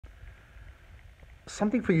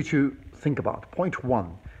something for you to think about. Point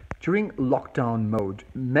one, during lockdown mode,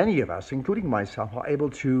 many of us, including myself, are able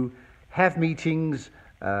to have meetings,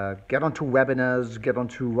 get onto webinars, get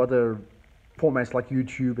onto other formats like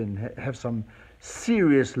YouTube, and have some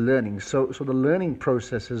serious learning. So the learning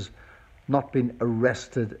process has not been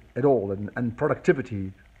arrested at all, and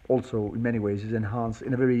productivity also in many ways is enhanced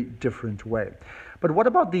in a very different way. But what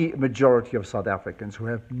about the majority of South Africans who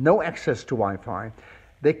have no access to Wi-Fi?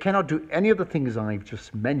 They cannot do any of the things I've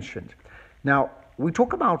just mentioned. Now, we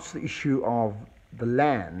talk about the issue of the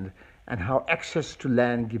land and how access to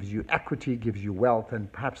land gives you equity, gives you wealth,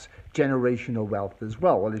 and perhaps generational wealth as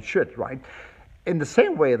well. Well, it should, right? In the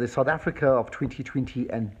same way, the South Africa of 2020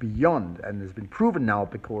 and beyond, and has been proven now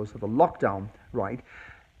because of the lockdown, right?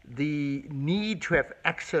 The need to have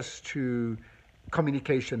access to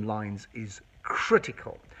communication lines is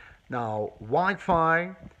critical. Now,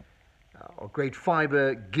 Wi-Fi or great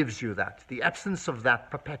fiber gives you that. The absence of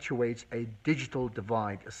that perpetuates a digital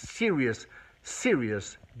divide, a serious,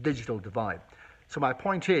 serious digital divide. So my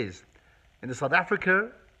point is, in the South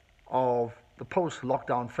Africa of the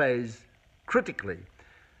post-lockdown phase, critically,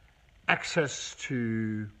 access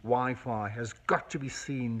to Wi-Fi has got to be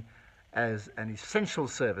seen as an essential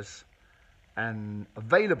service and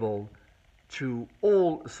available to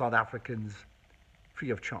all South Africans free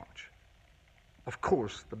of charge. Of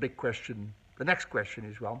course, the next question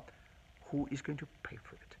is, well, who is going to pay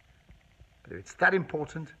for it? But if it's that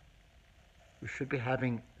important, we should be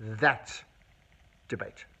having that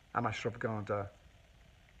debate. I'm Ashraf Ganda,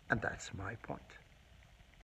 and that's my point.